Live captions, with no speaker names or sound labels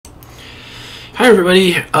Hi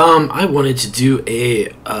everybody. I wanted to do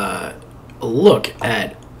a look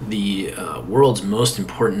at the world's most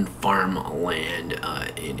important farmland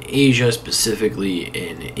in Asia, specifically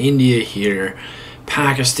in India here,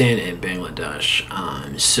 Pakistan, and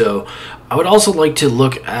Bangladesh. So I would also like to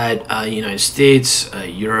look at United States,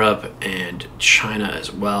 Europe, and China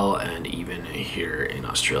as well, and even here in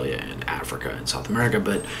Australia and Africa and South America.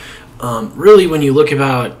 But really, when you look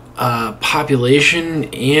about population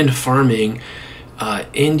and farming,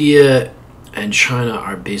 India and China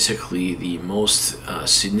are basically the most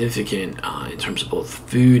significant in terms of both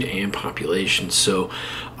food and population. So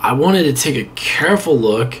I wanted to take a careful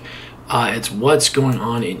look at what's going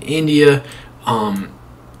on in India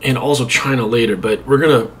and also China later, but we're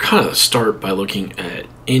going to kind of start by looking at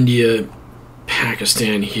India,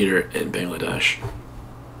 Pakistan here, and Bangladesh.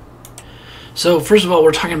 So first of all,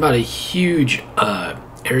 we're talking about a huge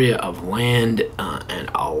area of land and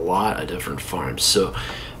a lot of different farms. So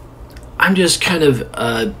I'm just kind of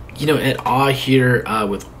at awe here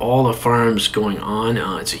with all the farms going on.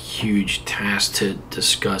 It's a huge task to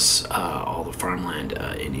discuss all the farmland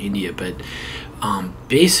in India, but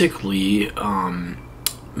basically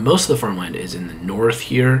most of the farmland is in the north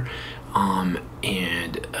here,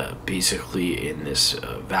 and basically in this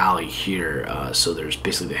valley here. So there's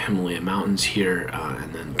basically the Himalaya mountains here,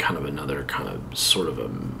 and then kind of another kind of sort of a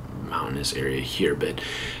mountainous area here. But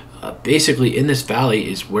basically in this valley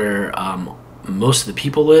is where most of the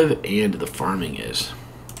people live and the farming is.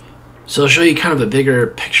 So I'll show you kind of a bigger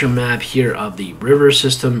picture map here of the river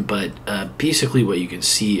system, but basically what you can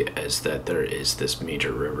see is that there is this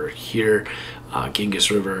major river here,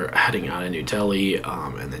 Ganges River, heading out of New Delhi,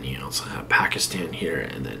 and then you also have Pakistan here,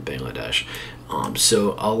 and then Bangladesh.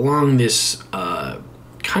 So along this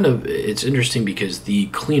it's interesting because the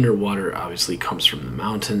cleaner water obviously comes from the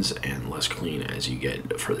mountains and less clean as you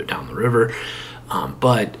get further down the river,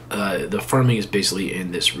 but the farming is basically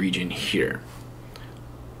in this region here.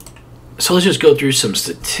 So let's just go through some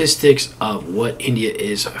statistics of what India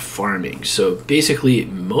is farming. So basically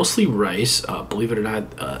mostly rice, believe it or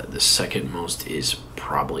not, the second most is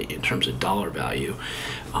probably in terms of dollar value,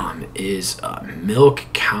 is milk,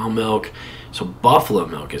 cow milk. So buffalo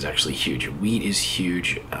milk is actually huge, wheat is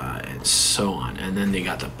huge, and so on. And then they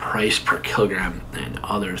got the price per kilogram and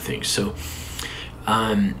other things. So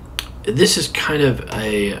this is kind of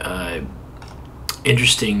a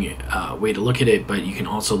interesting way to look at it, but you can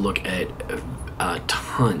also look at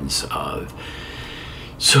tons of.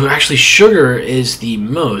 So actually sugar is the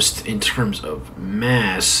most in terms of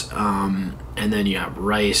mass, and then you have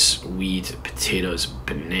rice, wheat, potatoes,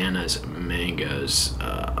 bananas, mangoes,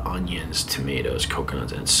 onions, tomatoes,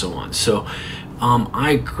 coconuts, and so on. So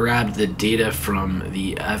I grabbed the data from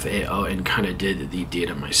the FAO and kind of did the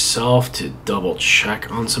data myself to double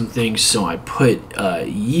check on some things. So I put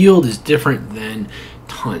yield is different than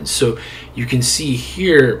tons. So you can see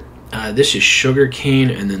here, this is sugar cane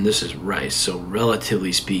and then this is rice. So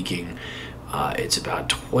relatively speaking, it's about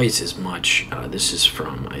twice as much. This is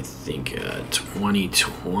from, I think,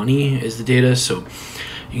 2020 is the data. So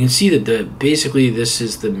you can see that basically this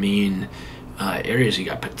is the main areas. You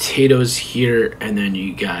got potatoes here, and then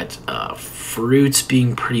you got fruits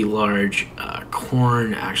being pretty large,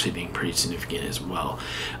 corn actually being pretty significant as well.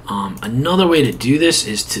 Another way to do this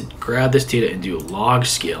is to grab this data and do a log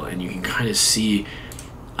scale, and you can kind of see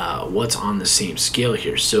what's on the same scale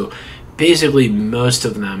here. So basically most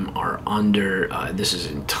of them are under, this is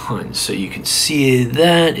in tons, so you can see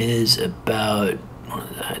that is about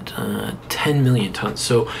 10 million tons.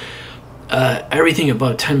 So everything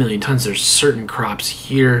above 10 million tons, there's certain crops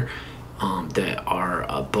here that are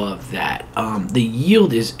above that. The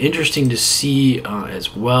yield is interesting to see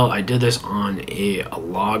as well. I did this on a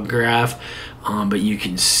log graph, but you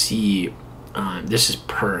can see this is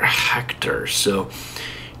per hectare, so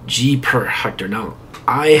G per hectare. Now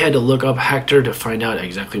I had to look up hectare to find out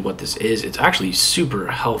exactly what this is. It's actually super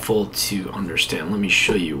helpful to understand. Let me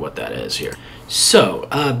show you what that is here. So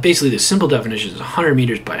basically the simple definition is 100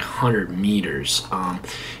 meters by 100 meters.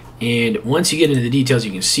 And once you get into the details,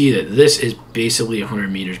 you can see that this is basically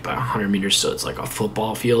 100 meters by 100 meters, so it's like a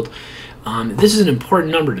football field. This is an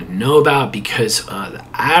important number to know about because the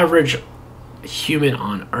average human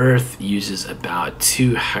on Earth uses about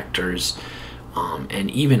 2 hectares, and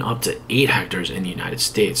even up to 8 hectares in the United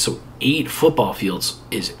States. So 8 football fields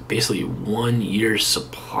is basically 1 year's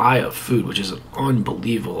supply of food, which is an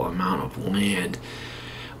unbelievable amount of land.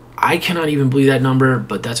 I cannot even believe that number,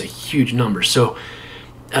 but that's a huge number. So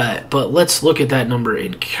but let's look at that number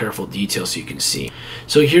in careful detail so you can see.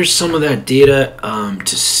 So here's some of that data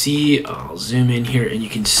to see. I'll zoom in here, and you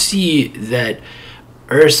can see that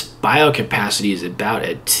Earth's biocapacity is about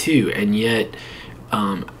at 2, and yet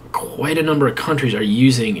quite a number of countries are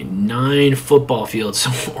using 9 football fields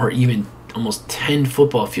or even almost 10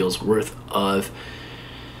 football fields worth of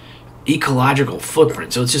ecological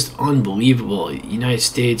footprint. So it's just unbelievable. United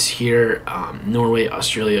States here, Norway,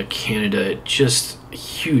 Australia, Canada, just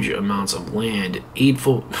huge amounts of land,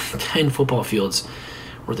 10 football fields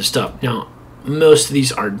worth of stuff. Now, most of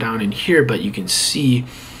these are down in here, but you can see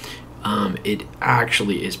it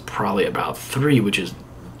actually is probably about 3, which is,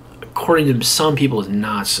 according to some people, is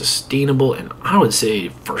not sustainable, and I would say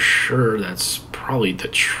for sure that's probably the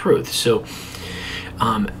truth. So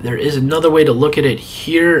there is another way to look at it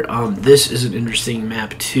here. This is an interesting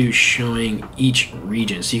map too, showing each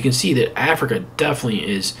region. So you can see that Africa definitely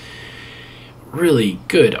is really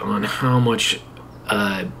good on how much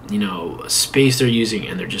space they're using,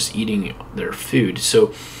 and they're just eating their food.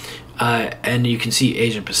 So and you can see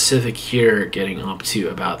Asia Pacific here getting up to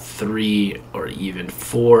about 3 or even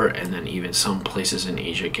 4, and then even some places in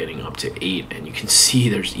Asia getting up to 8, and you can see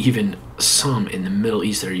there's even some in the Middle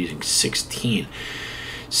East that are using 16.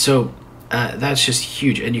 So that's just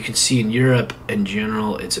huge. And you can see in Europe in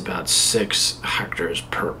general it's about 6 hectares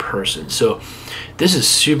per person. So this is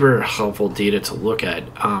super helpful data to look at,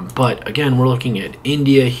 but again, we're looking at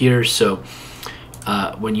India here. So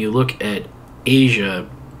when you look at Asia,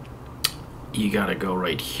 you gotta go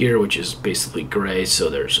right here, which is basically gray. So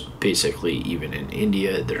there's basically, even in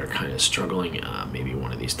India, they're kind of struggling. Maybe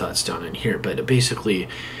one of these dots down in here, but basically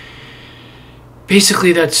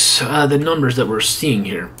that's the numbers that we're seeing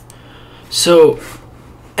here. So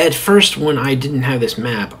at first, when I didn't have this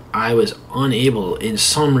map, I was unable, in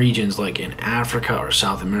some regions like in Africa or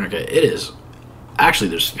South America, it is actually,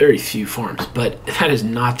 there's very few farms, but that is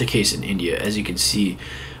not the case in India. As you can see,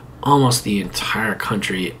 almost the entire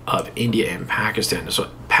country of India and Pakistan.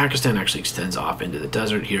 So Pakistan actually extends off into the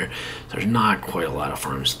desert here. There's not quite a lot of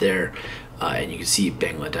farms there. And you can see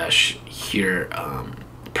Bangladesh here,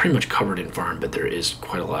 pretty much covered in farm, but there is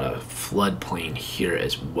quite a lot of floodplain here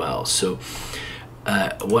as well. So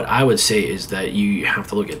what I would say is that you have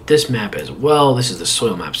to look at this map as well. This is the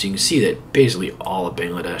soil map. So you can see that basically all of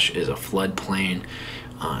Bangladesh is a floodplain.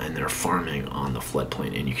 And they're farming on the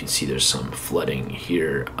floodplain, and you can see there's some flooding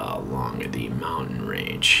here along the mountain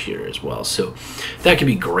range here as well. So that can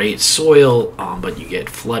be great soil, but you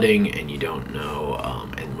get flooding and you don't know.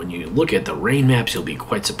 And when you look at the rain maps, you'll be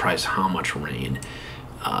quite surprised how much rain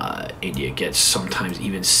India gets. Sometimes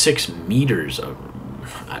even 6 meters of,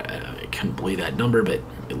 I couldn't believe that number, but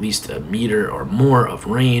at least a meter or more of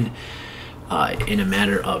rain in a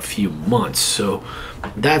matter of few months. So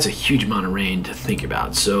that's a huge amount of rain to think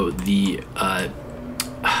about. So the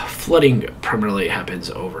flooding primarily happens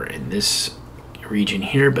over in this region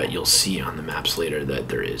here, but you'll see on the maps later that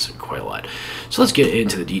there is quite a lot. So let's get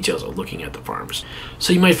into the details of looking at the farms.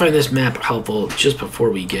 So you might find this map helpful just before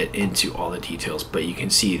we get into all the details, but you can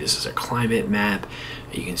see this is a climate map.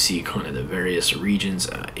 You can see kind of the various regions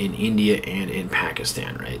in India and in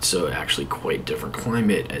Pakistan, right? So actually quite different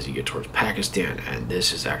climate as you get towards Pakistan, and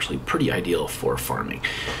this is actually pretty ideal for farming.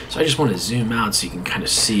 So I just want to zoom out so you can kind of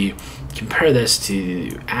see, compare this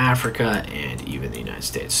to Africa and even the United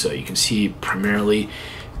States. So you can see primarily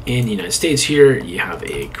in the United States here, you have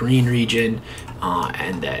a green region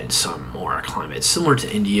and then some more climate similar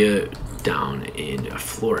to India down in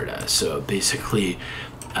Florida. So basically,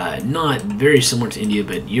 not very similar to India,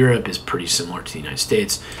 but Europe is pretty similar to the United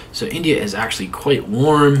States. So India is actually quite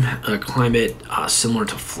warm climate, similar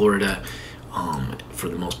to Florida for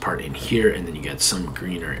the most part in here, and then you get some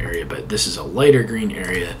greener area, but this is a lighter green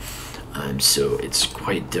area, so it's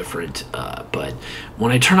quite different. But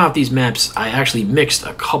when I turn off these maps, I actually mixed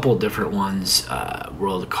a couple different ones,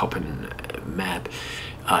 World Cup and map,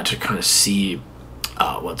 to kind of see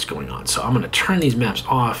what's going on. So I'm going to turn these maps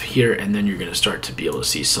off here, and then you're going to start to be able to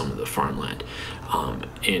see some of the farmland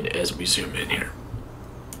as we zoom in here.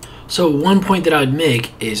 So one point that I'd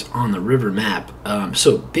make is on the river map.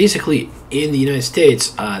 So basically in the United States,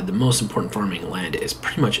 the most important farming land is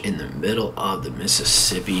pretty much in the middle of the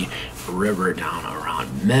Mississippi River down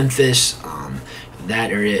around Memphis.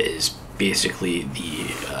 That area is basically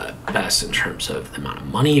the best in terms of the amount of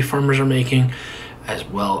money farmers are making, as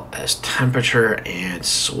well as temperature and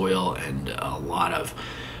soil, and a lot of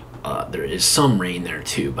there is some rain there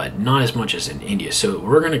too, but not as much as in India. So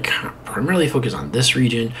we're going to primarily focus on this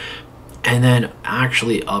region. and then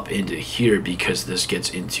actually up into here, because this gets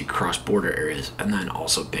into cross-border areas, and then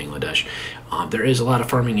also Bangladesh. There is a lot of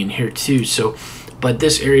farming in here too, so but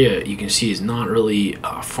this area you can see is not really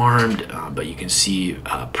farmed, but you can see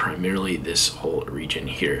primarily this whole region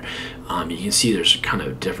here. You can see there's kind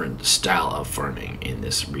of different style of farming in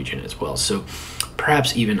this region as well, so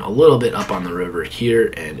perhaps even a little bit up on the river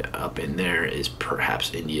here and up in there is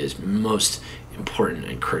perhaps India's most important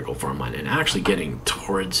and critical farmland, and actually getting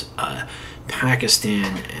towards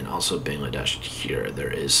Pakistan and also Bangladesh here,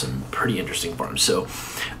 there is some pretty interesting farms. So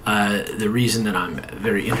the reason that I'm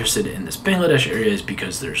very interested in this Bangladesh area is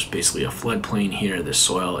because there's basically a floodplain here. The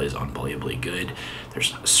soil is unbelievably good.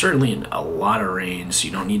 There's certainly a lot of rain, so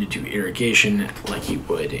you don't need to do irrigation like you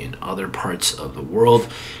would in other parts of the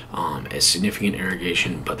world, as significant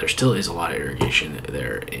irrigation, but there still is a lot of irrigation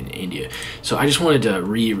there in India. So I just wanted to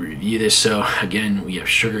review this. So again, we have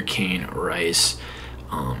sugarcane, rice,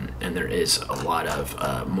 and there is a lot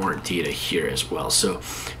of more data here as well. So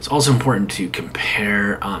it's also important to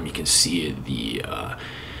compare. You can see the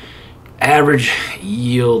average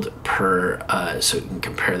yield per, so you can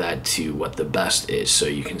compare that to what the best is. So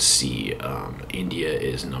you can see India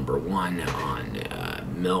is #1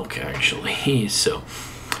 on milk, actually. So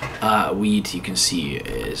wheat, you can see,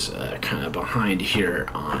 is kind of behind here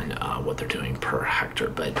on what they're doing per hectare.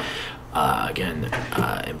 But again,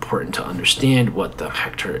 important to understand what the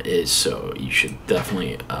hectare is, so you should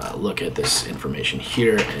definitely look at this information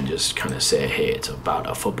here and just kind of say, hey, it's about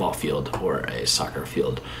a football field or a soccer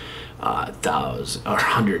field, 1,000 or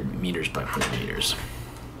 100 meters by 100 meters.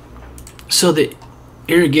 So the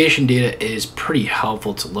irrigation data is pretty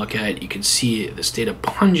helpful to look at. You can see the state of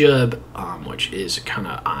Punjab, which is kind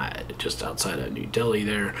of just outside of New Delhi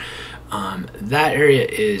there. That area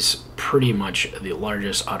is pretty much the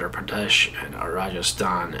largest. Uttar Pradesh and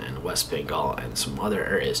Rajasthan and West Bengal and some other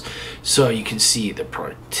areas. So you can see the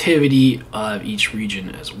productivity of each region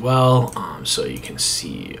as well. So you can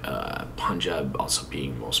see Punjab also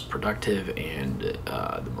being most productive and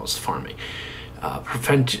the most farming.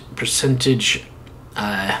 Percentage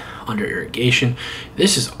under irrigation,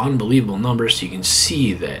 this is unbelievable numbers. So you can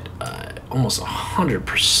see that almost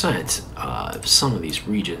 100% of some of these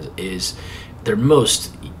regions is their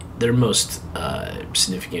most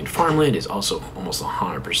significant farmland is also almost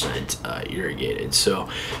 100% irrigated. So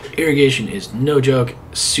irrigation is no joke,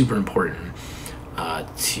 super important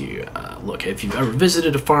to look at. If you've ever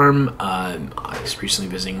visited a farm, I was recently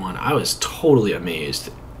visiting one, I was totally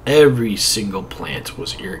amazed. Every single plant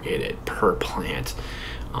was irrigated per plant.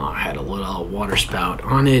 Had a little water spout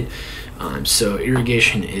on it. So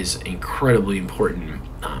irrigation is incredibly important,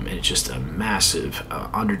 and it's just a massive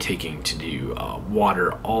undertaking to do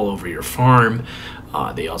water all over your farm.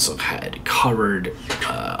 They also had covered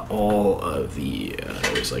all of the,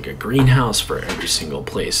 there's like a greenhouse for every single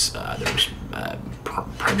place. There was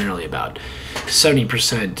primarily about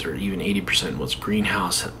 70% or even 80% was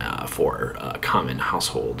greenhouse for common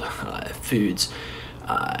household foods,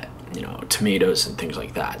 you know, tomatoes and things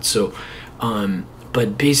like that. So,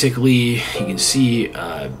 but basically you can see,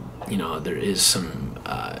 you know, there is some,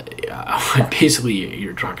 basically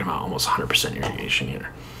you're talking about almost 100% irrigation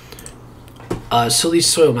here. So these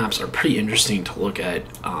soil maps are pretty interesting to look at.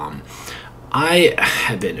 I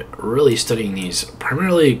have been really studying these,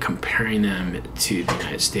 primarily comparing them to the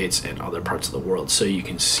United States and other parts of the world. So you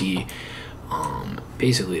can see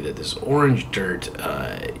basically that this orange dirt,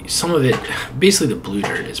 some of it, basically the blue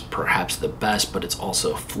dirt is perhaps the best, but it's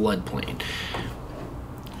also floodplain.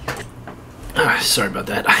 Sorry about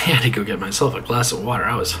that. I had to go get myself a glass of water.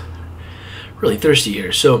 I was really thirsty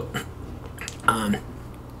here. So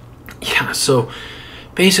yeah, so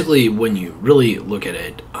basically when you really look at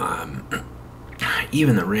it,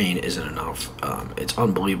 even the rain isn't enough. It's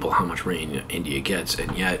unbelievable how much rain India gets,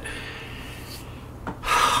 and yet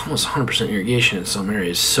almost 100% irrigation in some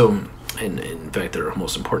areas. So, and in fact, they're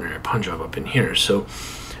most important area, Punjab up in here. So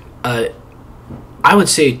I would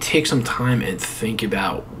say take some time and think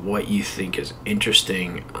about what you think is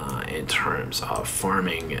interesting in terms of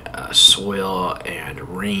farming, soil and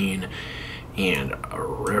rain and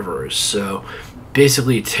rivers. So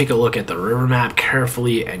basically take a look at the river map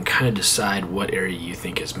carefully and kind of decide what area you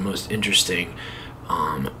think is most interesting.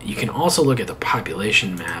 You can also look at the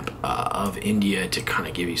population map of India to kind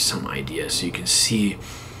of give you some idea. So you can see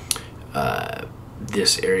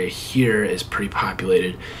this area here is pretty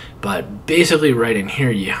populated, but basically right in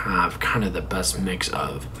here you have kind of the best mix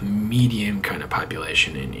of medium kind of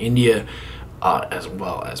population in India, as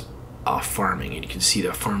well as farming, and you can see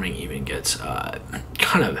the farming even gets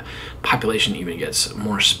kind of population even gets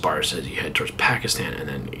more sparse as you head towards Pakistan, and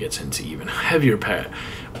then it gets into even heavier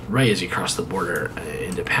right as you cross the border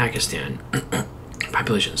into Pakistan.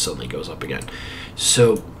 Population suddenly goes up again.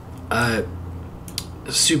 So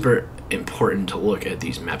super important to look at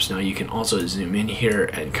these maps. Now you can also zoom in here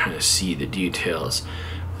and kind of see the details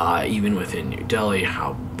even within New Delhi,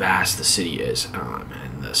 how vast the city is,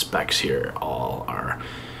 and the specs here all are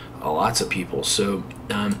lots of people. So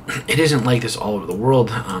it isn't like this all over the world,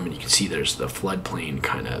 and you can see there's the floodplain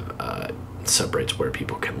kind of separates where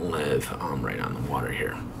people can live right on the water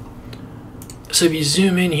here. So if you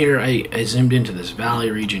zoom in here, I zoomed into this valley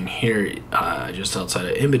region here, just outside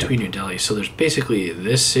of in between New Delhi. So there's basically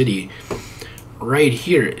this city right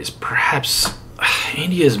here is perhaps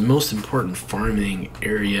India's most important farming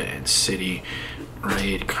area and city,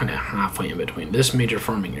 right, kind of halfway in between this major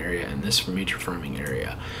farming area and this major farming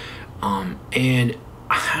area. And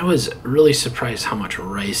I was really surprised how much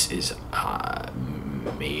rice is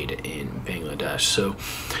made in Bangladesh. So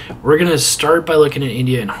we're gonna start by looking at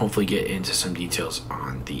India and hopefully get into some details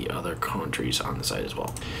on the other countries on the side as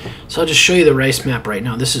well. So I'll just show you the rice map right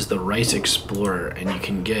now. This is the Rice Explorer, and you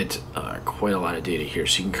can get quite a lot of data here,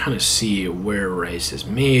 so you can kind of see where rice is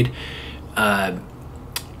made,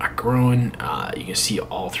 grown. You can see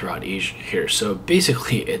all throughout Asia here. So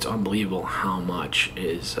basically it's unbelievable how much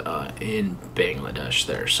is in Bangladesh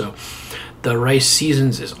there. So the rice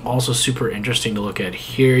seasons is also super interesting to look at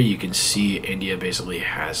here. You can see India basically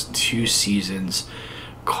has two seasons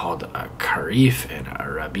called Kharif and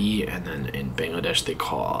Rabi, and then in Bangladesh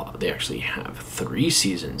they actually have three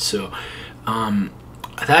seasons. So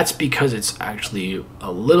that's because it's actually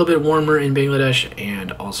a little bit warmer in Bangladesh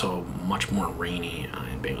and also much more rainy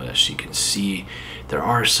in Bangladesh. So you can see there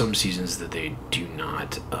are some seasons that they do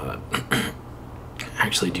not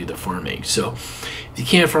actually do the farming. So if you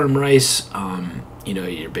can't farm rice, you know,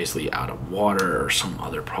 you're basically out of water or some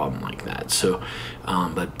other problem like that. So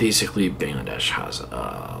but basically Bangladesh has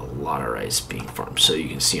a lot of rice being farmed, so you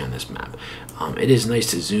can see on this map. It is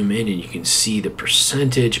nice to zoom in and you can see the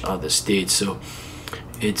percentage of the states. So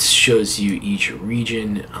it shows you each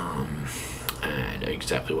region and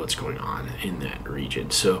exactly what's going on in that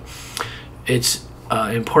region. So it's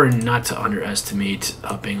important not to underestimate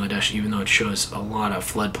Bangladesh, even though it shows a lot of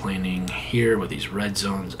floodplain here with these red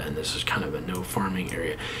zones, and this is kind of a no farming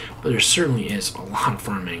area, but there certainly is a lot of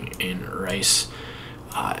farming in rice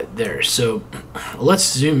there. So let's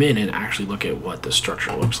zoom in and actually look at what the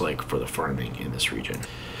structure looks like for the farming in this region.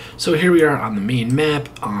 So here we are on the main map.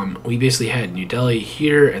 We basically had New Delhi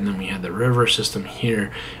here, and then we had the river system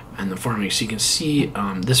here and the farming. So you can see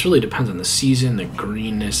this really depends on the season, the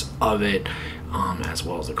greenness of it, as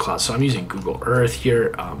well as the clouds. So I'm using Google Earth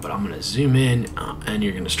here, but I'm going to zoom in and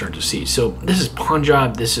you're going to start to see. So this is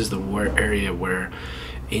Punjab. This is the area where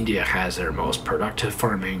India has their most productive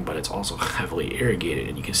farming, but it's also heavily irrigated,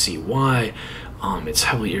 and you can see why. It's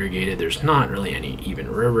heavily irrigated. There's not really any even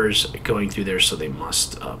rivers going through there, so they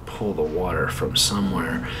must pull the water from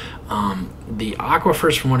somewhere. The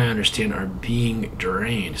aquifers, from what I understand, are being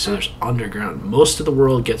drained, so there's underground. Most of the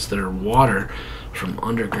world gets their water from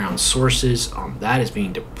underground sources. That is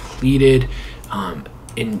being depleted.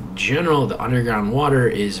 In general, the underground water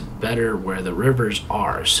is better where the rivers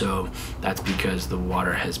are, so that's because the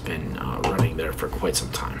water has been running there for quite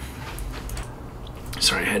some time.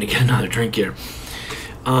 Sorry, I had to get another drink here.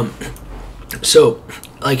 So,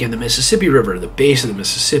 like in the Mississippi River, the base of the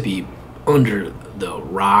Mississippi, under the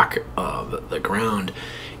rock of the ground,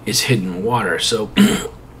 is hidden water. So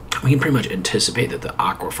we can pretty much anticipate that the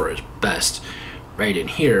aquifer is best right in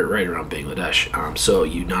here, right around Bangladesh. So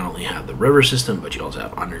you not only have the river system, but you also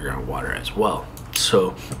have underground water as well.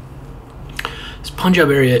 So this Punjab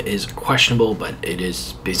area is questionable, but it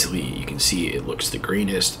is basically, you can see it looks the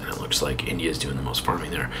greenest, and it looks like India is doing the most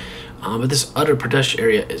farming there. But this Uttar Pradesh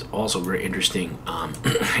area is also very interesting,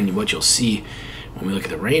 and what you'll see when we look at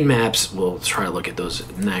the rain maps, we'll try to look at those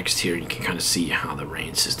next here, and you can kind of see how the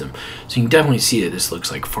rain system. So you can definitely see that this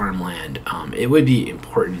looks like farmland. It would be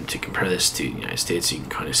important to compare this to the United States, so you can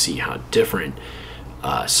kind of see how different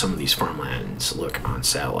some of these farmlands look on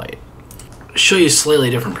satellite. Show you a slightly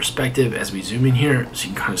different perspective as we zoom in here, so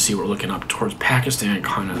you can kind of see we're looking up towards Pakistan,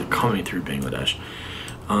 kind of coming through Bangladesh.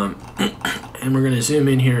 And we're going to zoom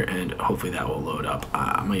in here, and hopefully that will load up.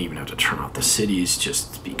 I might even have to turn off the cities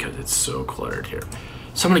just because it's so cluttered here.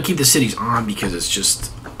 So I'm going to keep the cities on because it's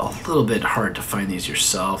just a little bit hard to find these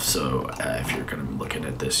yourself, so if you're kind of looking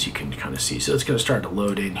at this, you can kind of see. So it's going to start to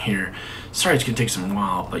load in here. Sorry, it's going to take some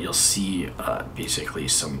while, but you'll see basically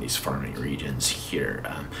some of these farming regions here.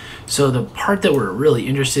 So the part that we're really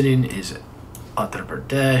interested in is Uttar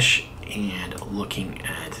Pradesh and looking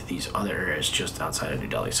at these other areas just outside of New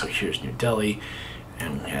Delhi. So here's New Delhi,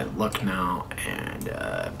 and we had Lucknow,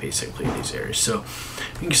 and basically these areas. So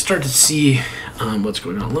you can start to see what's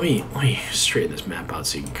going on. Let me straighten this map out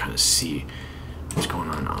so you can kind of see what's going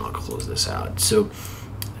on. I'll close this out. So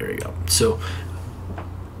there you go. So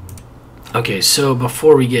okay, so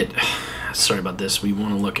before we get, sorry about this, we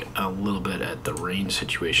want to look a little bit at the rain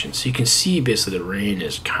situation. So you can see basically the rain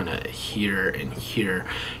is kind of here and here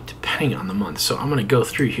depending on the month. So I'm going to go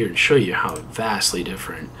through here and show you how vastly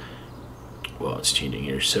different. Well, it's changing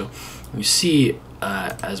here. So you see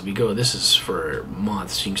as we go, this is for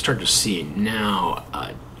months. You can start to see now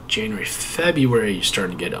January, February, you're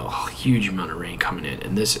starting to get a huge amount of rain coming in,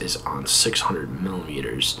 and this is on 600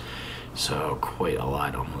 millimeters. So quite a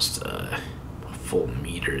lot, almost a full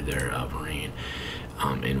meter there of rain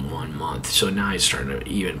in 1 month. So now it's starting to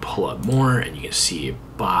even pull up more, and you can see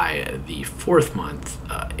by the 4th month,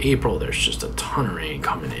 April, there's just a ton of rain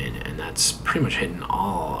coming in, and that's pretty much hitting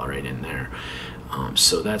all right in there.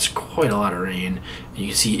 So that's quite a lot of rain. You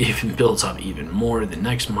can see it even builds up even more the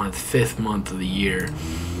next month, 5th month of the year,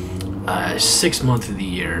 6th month of the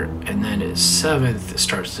year, and then at 7th it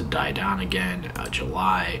starts to die down again,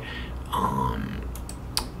 July.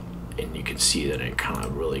 And you can see that it kind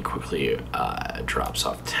of really quickly drops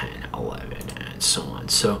off 10, 11, and so on.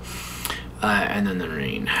 So, and then the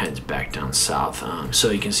rain heads back down south. So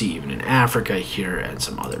you can see even in Africa here and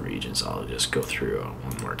some other regions. I'll just go through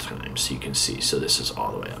one more time so you can see. So this is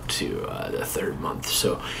all the way up to the 3rd month.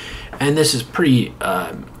 So, and this is pretty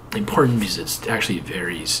important because it actually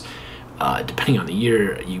varies. Depending on the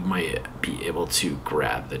year, you might be able to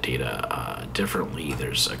grab the data differently.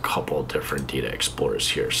 There's a couple different data explorers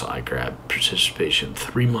here. So I grab precipitation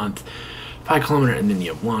 3-month, 5 kilometer, and then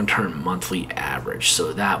you have long-term monthly average.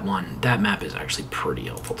 So that map is actually pretty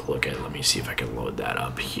helpful to look at. Let me see if I can load that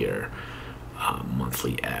up here.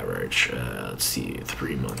 Monthly average. Let's see,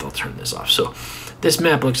 3-month. I'll turn this off. So this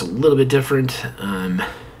map looks a little bit different, and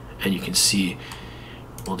you can see.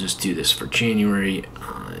 We'll just do this for January,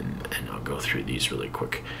 and I'll go through these really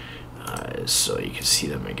quick so you can see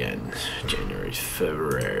them again. January,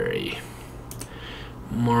 February,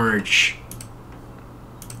 March,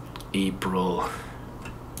 April,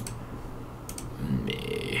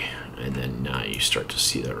 May, and then now you start to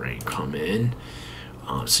see the rain come in.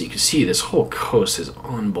 So you can see this whole coast is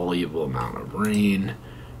unbelievable amount of rain.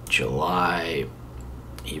 July,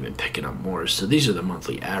 even picking up more. So these are the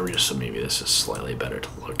monthly averages, so maybe this is slightly better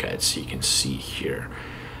to look at. So you can see here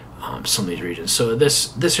some of these regions. So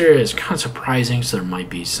this area is kind of surprising, so there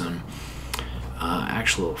might be some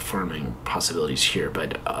actual farming possibilities here,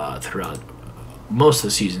 but throughout most of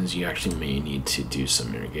the seasons you actually may need to do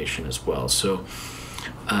some irrigation as well. So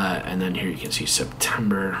and then here you can see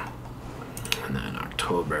September and then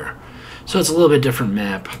October. So it's a little bit different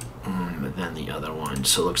map than the other one.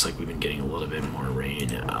 So it looks like we've been getting a little bit more rain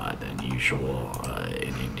than usual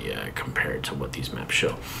in India compared to what these maps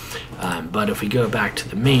show. But if we go back to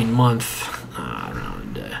the main month,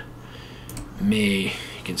 around May,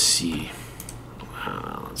 you can see,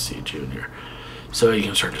 let's see, June here. So you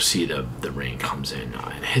can start to see the rain comes in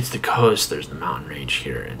and hits the coast. There's the mountain range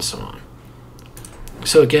here and so on.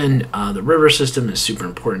 So again, the river system is super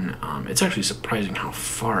important. It's actually surprising how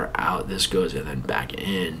far out this goes and then back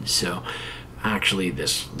in. So actually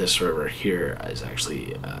this river here is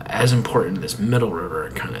actually as important, this middle river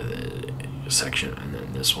kind of the section, and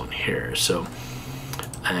then this one here. So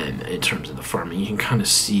and in terms of the farming, you can kind of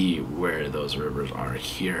see where those rivers are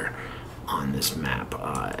here on this map,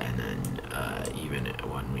 and then even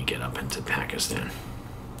when we get up into Pakistan.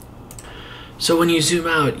 So when you zoom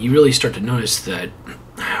out, you really start to notice that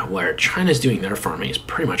where China's doing their farming is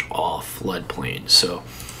pretty much all floodplain. So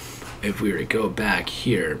if we were to go back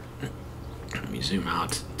here, let me zoom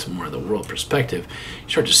out to more of the world perspective, you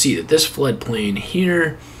start to see that this floodplain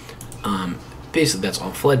here, basically that's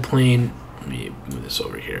all floodplain. Let me move this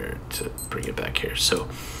over here to bring it back here. So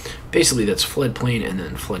basically that's floodplain and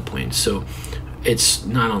then floodplain. So it's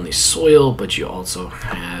not only soil, but you also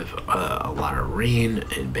have a lot of rain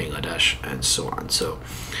in Bangladesh and so on. So,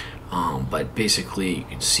 but basically you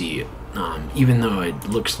can see, even though it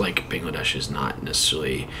looks like Bangladesh is not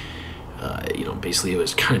necessarily, basically it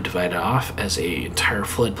was kind of divided off as a entire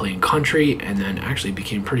floodplain country, and then actually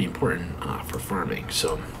became pretty important for farming.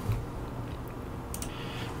 So,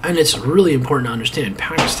 And it's really important to understand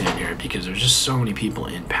Pakistan here because there's just so many people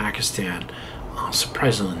in Pakistan,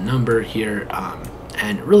 surprising number here.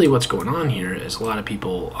 And really what's going on here is a lot of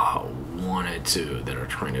people that are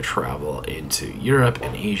trying to travel into Europe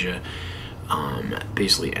and Asia,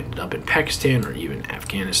 basically ended up in Pakistan or even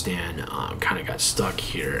Afghanistan, kind of got stuck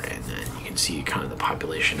here, and then you can see kind of the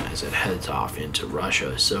population as it heads off into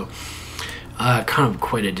Russia. So kind of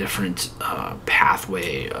quite a different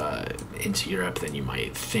pathway into Europe than you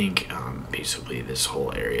might think, basically this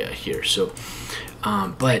whole area here. So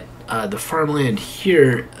but the farmland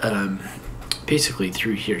here, basically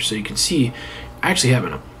through here, so you can see actually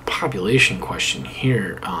having a population question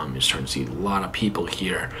here. You're starting to see a lot of people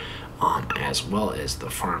here, as well as the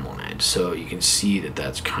farmland. So you can see that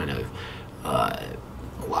that's kind of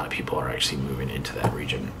a lot of people are actually moving into that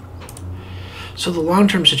region. So the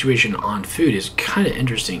long-term situation on food is kind of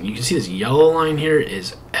interesting. You can see this yellow line here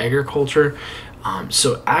is agriculture.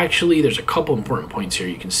 So actually there's a couple important points here.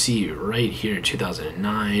 You can see right here in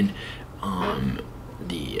 2009,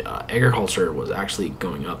 the agriculture was actually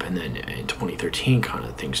going up, and then in 2013 kind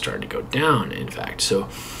of things started to go down, in fact. So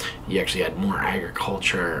you actually had more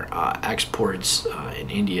agriculture exports in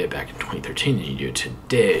India back in 2013 than you do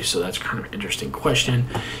today. So that's kind of an interesting question.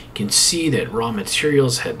 You can see that raw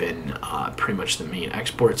materials have been pretty much the main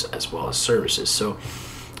exports, as well as services. So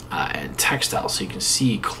and textiles. So you can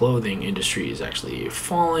see clothing industry is actually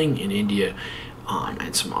falling in India,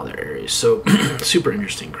 and some other areas. So super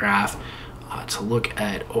interesting graph to look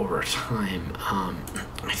at over time.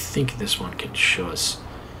 I think this one can show us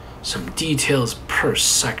some details per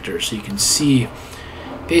sector. So you can see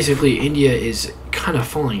basically India is kind of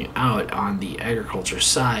falling out on the agriculture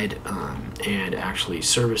side, and actually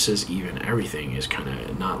services, even everything is kind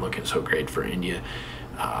of not looking so great for India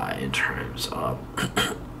in terms of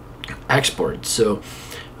exports. So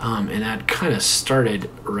and that kind of started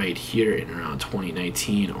right here in around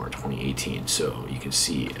 2019 or 2018. So you can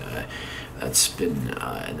see that's been,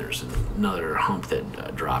 and there's another hump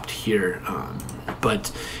that dropped here.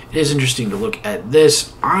 But it is interesting to look at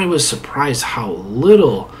this. I was surprised how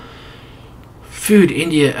little food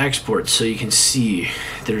India exports. So you can see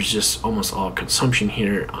there's just almost all consumption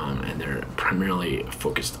here, and they're primarily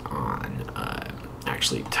focused on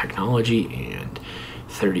actually technology, and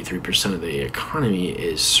 33% of the economy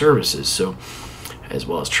is services, so as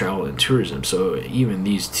well as travel and tourism. So even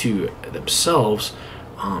these two themselves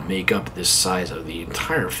make up this size of the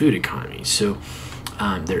entire food economy. So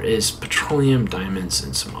there is petroleum, diamonds,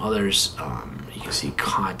 and some others. You can see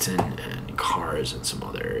cotton and cars and some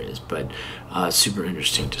other areas, but super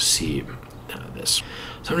interesting to see this.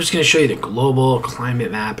 So I'm just going to show you the global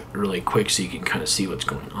climate map really quick so you can kind of see what's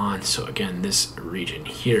going on. So again, this region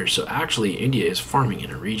here, so actually India is farming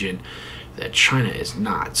in a region that China is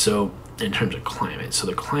not. So in terms of climate, so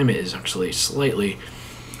the climate is actually slightly,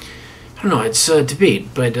 I don't know, it's a debate,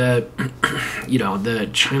 but you know, the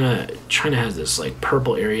China has this like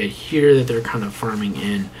purple area here that they're kind of farming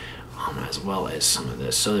in, as well as some of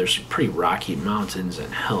this. So there's pretty rocky mountains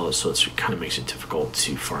and hills, so it kind of makes it difficult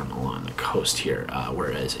to farm along the coast here,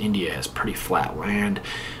 whereas India has pretty flat land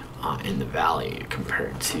in the valley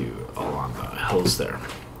compared to along the hills there.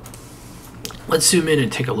 Let's zoom in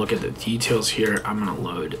and take a look at the details here. I'm going to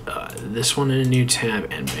load this one in a new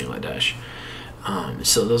tab, and Bangladesh.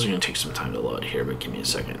 So those are going to take some time to load here, but give me a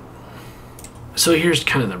second. So here's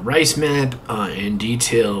kind of the rice map in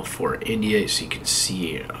detail for India, so you can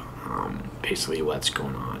see basically what's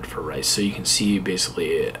going on for rice. So you can see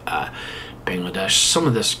basically Bangladesh, some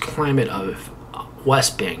of this climate of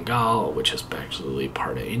West Bengal, which is actually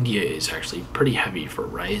part of India, is actually pretty heavy for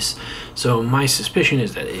rice. So my suspicion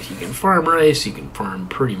is that if you can farm rice, you can farm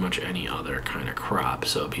pretty much any other kind of crop.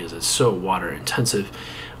 So because it's so water intensive,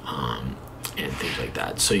 and things like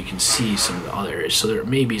that. So you can see some of the other areas. So there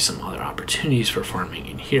may be some other opportunities for farming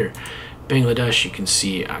in here. Bangladesh, you can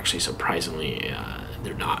see actually surprisingly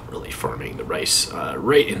they're not really farming the rice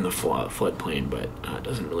right in the floodplain, but it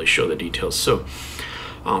doesn't really show the details. So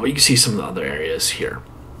but you can see some of the other areas here.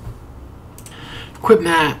 Quick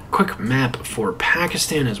map for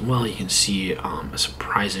Pakistan as well. You can see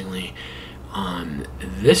surprisingly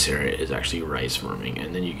this area is actually rice farming,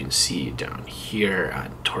 and then you can see down here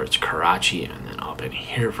towards Karachi, and then up in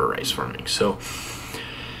here for rice farming. So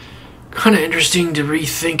kind of interesting to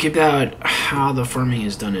rethink about how the farming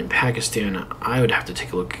is done in Pakistan. I would have to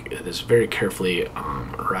take a look at this very carefully.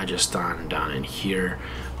 Rajasthan down in here.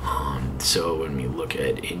 So when we look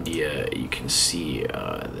at India, you can see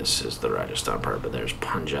this is the Rajasthan part, but there's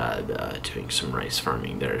Punjab doing some rice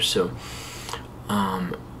farming there. So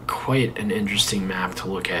quite an interesting map to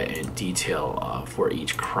look at in detail for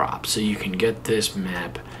each crop. So you can get this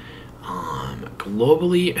map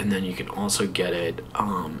globally, and then you can also get it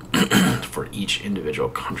for each individual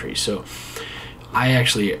country. So I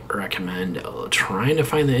actually recommend trying to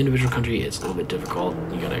find the individual country. It's a little bit difficult.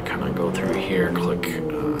 You gotta kind of go through here, click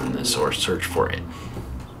on this, or search for it.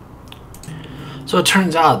 So it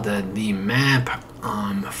turns out that the map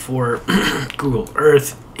for Google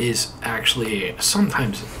Earth is actually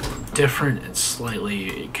sometimes different and slightly,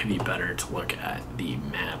 it could be better to look at the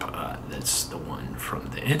map that's the one from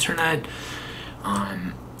the internet.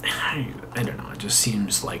 I don't know, it just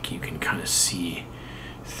seems like you can kind of see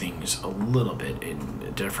things a little bit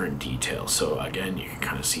in different detail. So again, you can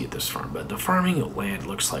kind of see at this farm, but the farming land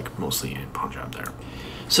looks like mostly in Punjab there.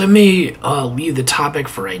 So I may leave the topic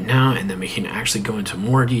for right now, and then we can actually go into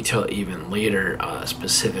more detail even later,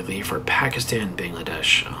 specifically for Pakistan,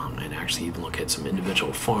 Bangladesh, and actually even look at some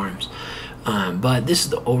individual farms. But this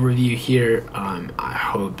is the overview here. I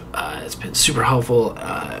hope it's been super helpful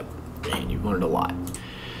and you've learned a lot.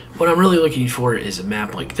 What I'm really looking for is a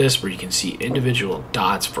map like this where you can see individual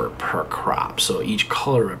dots for per crop. So each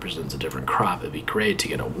color represents a different crop. It'd be great to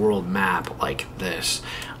get a world map like this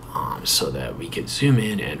so that we could zoom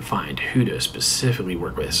in and find who to specifically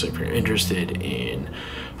work with. So if you're interested in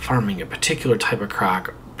farming a particular type of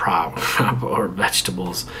crop or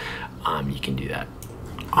vegetables, you can do that.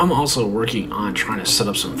 I'm also working on trying to set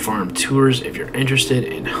up some farm tours. If you're interested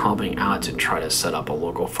in helping out to try to set up a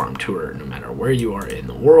local farm tour, no matter where you are in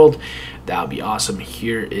the world, that would be awesome.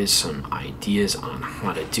 Here is some ideas on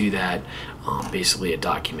how to do that. Basically a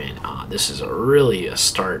document. This is really a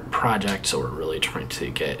start project, so we're really trying to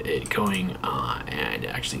get it going and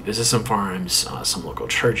actually visit some farms, some local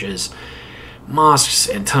churches, mosques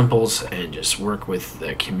and temples, and just work with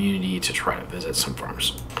the community to try to visit some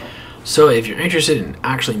farms. So if you're interested in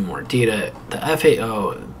actually more data, the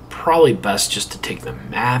FAO, probably best just to take the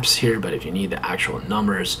maps here, but if you need the actual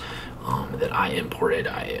numbers that I imported,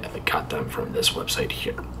 I got them from this website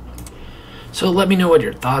here. So let me know what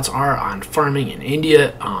your thoughts are on farming in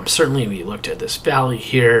India. Certainly we looked at this valley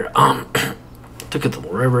here, look at the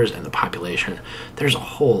rivers and the population. There's a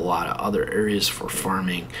whole lot of other areas for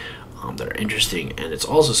farming that are interesting, and it's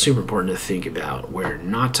also super important to think about where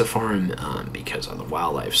not to farm because of the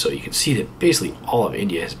wildlife. So you can see that basically all of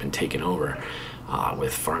India has been taken over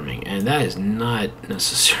with farming, and that is not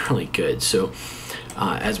necessarily good. So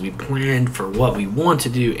as we plan for what we want to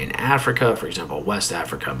do in Africa, for example, West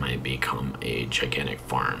Africa might become a gigantic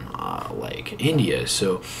farm like India.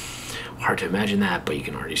 So hard to imagine that, but you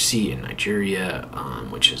can already see in Nigeria,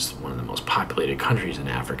 which is one of the most populated countries in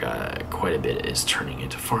Africa, quite a bit is turning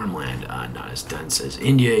into farmland, not as dense as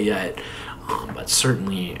India yet, but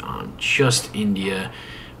certainly just India.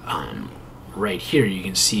 Right here, you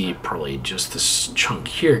can see probably just this chunk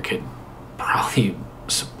here could probably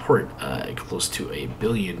support close to 1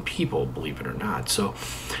 billion people, believe it or not. So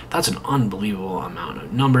that's an unbelievable amount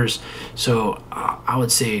of numbers. So I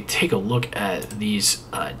would say take a look at these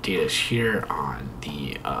data here on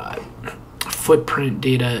the footprint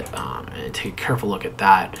data and take a careful look at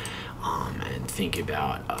that and think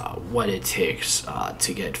about what it takes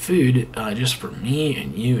to get food just for me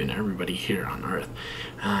and you and everybody here on Earth.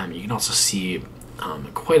 You can also see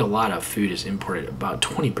quite a lot of food is imported. About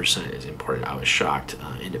 20% is imported. I was shocked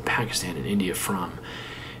into Pakistan and India from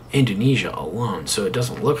Indonesia alone. So it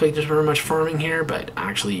doesn't look like there's very much farming here, but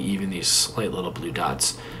actually even these slight little blue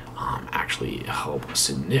dots actually help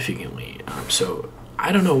significantly. So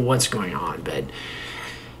I don't know what's going on, but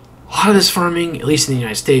a lot of this farming, at least in the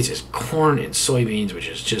United States, is corn and soybeans, which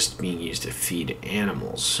is just being used to feed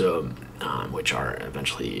animals, so which are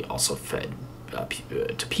eventually also fed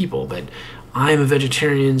to people. But I'm a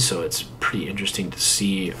vegetarian, so it's pretty interesting to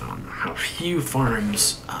see how few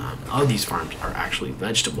farms of these farms are actually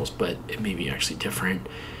vegetables, but it may be actually different.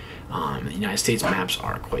 The United States maps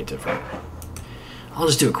are quite different. I'll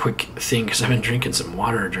just do a quick thing because I've been drinking some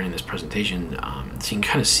water during this presentation, so you can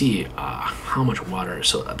kind of see how much water.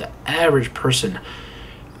 So the average person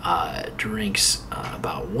drinks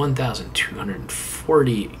about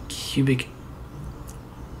 1,240 cubic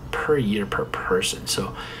per year per person.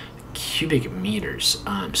 So cubic meters.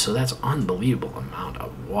 So that's an unbelievable amount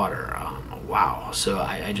of water. Wow. So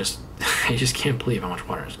I just can't believe how much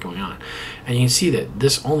water is going on. And you can see that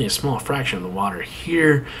this only a small fraction of the water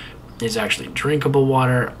here is actually drinkable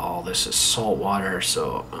water. All this is salt water.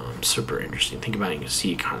 So super interesting. Think about it. You can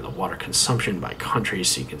see kind of the water consumption by country.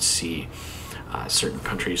 So you can see certain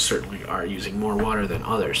countries certainly are using more water than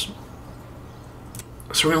others.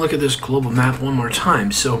 So we're going to look at this global map one more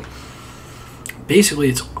time. So basically,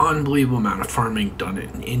 it's unbelievable amount of farming done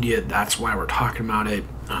in India. That's why we're talking about it.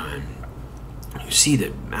 You see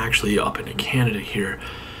that actually up in Canada here,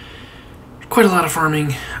 quite a lot of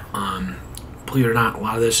farming. Believe it or not, a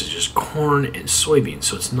lot of this is just corn and soybeans,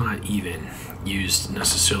 so it's not even used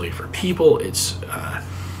necessarily for people. It's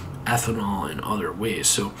ethanol and other ways.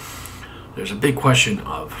 So there's a big question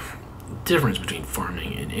of difference between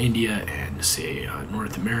farming in India and, say,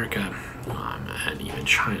 North America, and even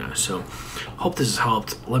China. So hope this has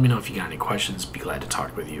helped. Let me know if you got any questions. Be glad to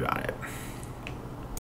talk with you about it.